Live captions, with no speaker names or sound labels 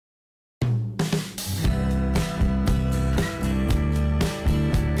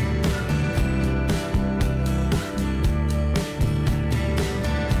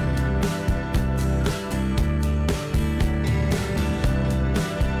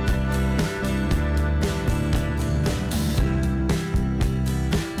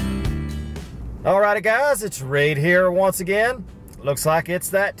Alrighty guys, it's Reed here once again. Looks like it's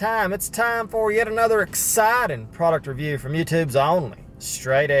that time. It's time for yet another exciting product review from YouTube's only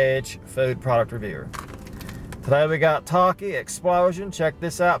straight edge food product reviewer. Today we got Takis Xplosion. Check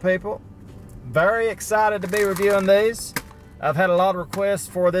this out, people. Very excited to be reviewing these. I've had a lot of requests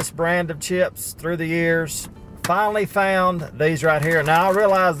for this brand of chips through the years. Finally found these right here. Now I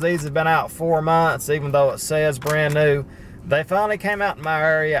realize these have been out 4 months, even though it says brand new. They finally came out in my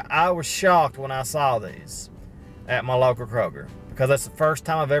area. I was shocked when I saw these at my local Kroger because that's the first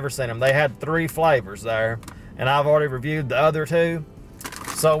time I've ever seen them. They had 3 flavors there, and I've already reviewed the other 2.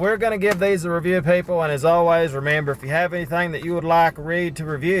 So we're going to give these a review, people, and as always, remember, if you have anything that you would like Reed to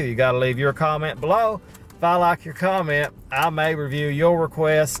review, you got to leave your comment below. If I like your comment, I may review your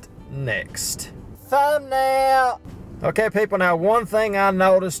request next. Thumbnail! Okay, people, now one thing I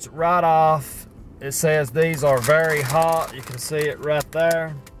noticed right off, it says these are very hot. You can see it right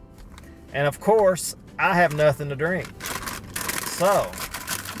there. And of course, I have nothing to drink. So,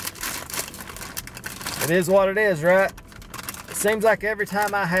 it is what it is, right? It seems like every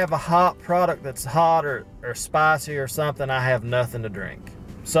time I have a hot product that's hot or spicy or something, I have nothing to drink.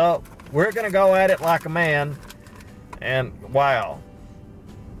 So, we're gonna go at it like a man. And wow.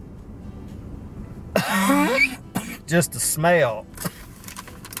 Just the smell.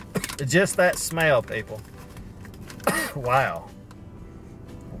 Just that smell, people. Wow.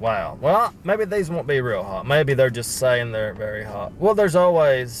 Wow. Well, maybe these won't be real hot. Maybe they're just saying they're very hot. Well, there's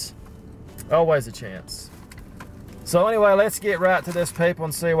always a chance. So anyway, let's get right to this, people,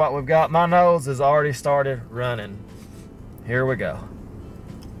 and see what we've got. My nose has already started running. Here we go.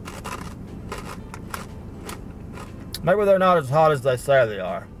 Maybe they're not as hot as they say they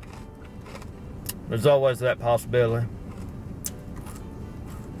are. There's always that possibility.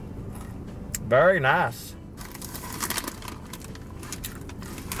 Very nice.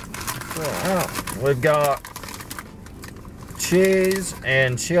 We've got cheese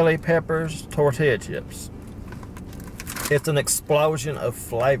and chili peppers tortilla chips. It's an explosion of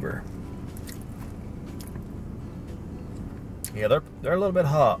flavor. Yeah, they're a little bit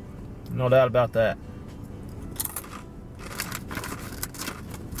hot. No doubt about that.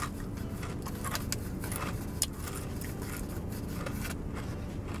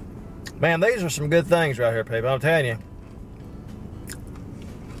 Man, these are some good things right here, people. I'm telling you.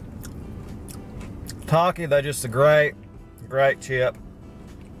 Takis, they're just a great chip.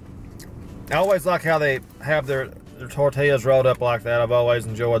 I always like how they have their tortillas rolled up like that. I've always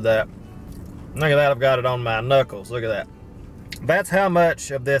enjoyed that. Look at that, I've got it on my knuckles. Look at that. That's how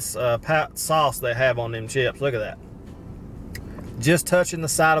much of this sauce they have on them chips. Look at that. Just touching the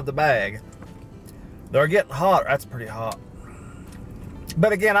side of the bag. They're getting hot. That's pretty hot.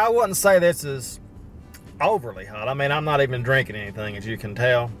 But again, I wouldn't say this is overly hot. I mean, I'm not even drinking anything, as you can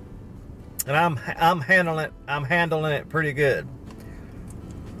tell, and I'm handling it pretty good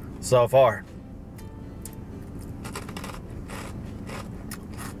so far.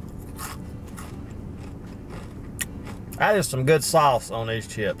 That is some good sauce on these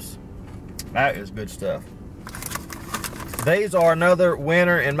chips. That is good stuff. These are another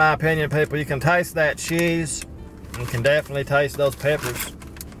winner, in my opinion, people. You can taste that cheese. You can definitely taste those peppers.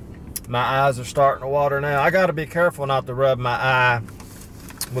 My eyes are starting to water now. I got to be careful not to rub my eye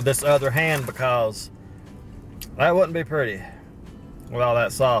with this other hand because that wouldn't be pretty with all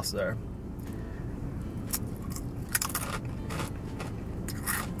that sauce there.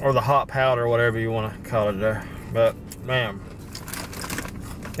 Or the hot powder, whatever you want to call it there. But, man.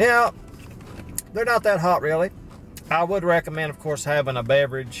 Yeah, they're not that hot, really. I would recommend, of course, having a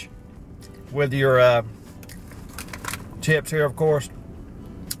beverage with your chips here, of course,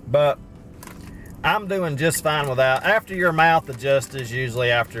 but I'm doing just fine without. After your mouth adjusts, usually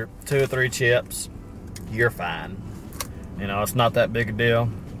after 2 or 3 chips, you're fine. You know, it's not that big a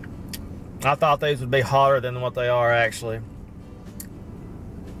deal. I thought these would be hotter than what they are actually.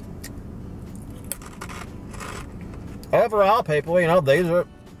 Overall, people, you know, these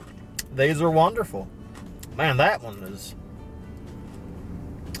are wonderful. Man, that one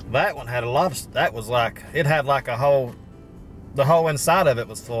had a lot of, that was like, it had like a whole, the whole inside of it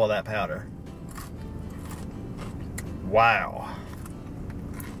was full of that powder. Wow.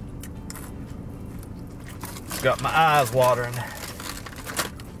 Got my eyes watering.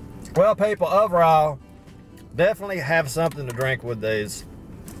 Well, people, overall, definitely have something to drink with these.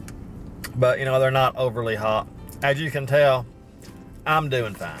 But, you know, they're not overly hot. As you can tell, I'm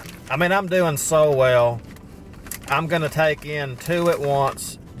doing fine. I mean, I'm doing so well. I'm going to take in 2 at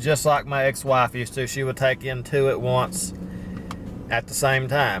once, just like my ex-wife used to. She would take in 2 at once at the same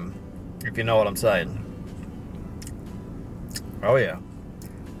time, if you know what I'm saying. Oh, yeah.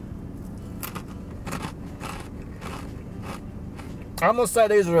 I'm gonna say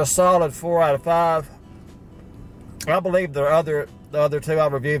these are a solid 4 out of 5. I believe the other two I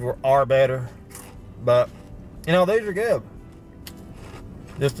reviewed are better, but you know, these are good.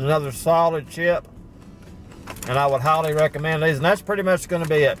 Just another solid chip, and I would highly recommend these. And that's pretty much going to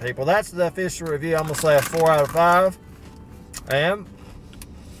be it, people. That's the official review. I'm gonna say a 4 out of 5. And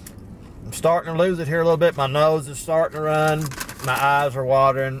I'm starting to lose it here a little bit. My nose is starting to run. My eyes are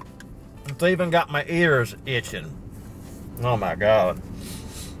watering. It's even got my ears itching. Oh my God.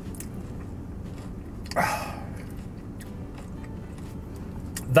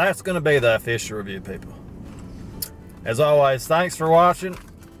 That's going to be the official review, people. As always, thanks for watching.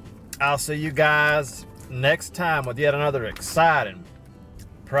 I'll see you guys next time with yet another exciting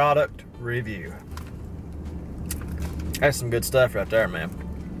product review. That's some good stuff right there, man.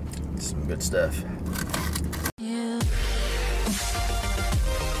 Some good stuff.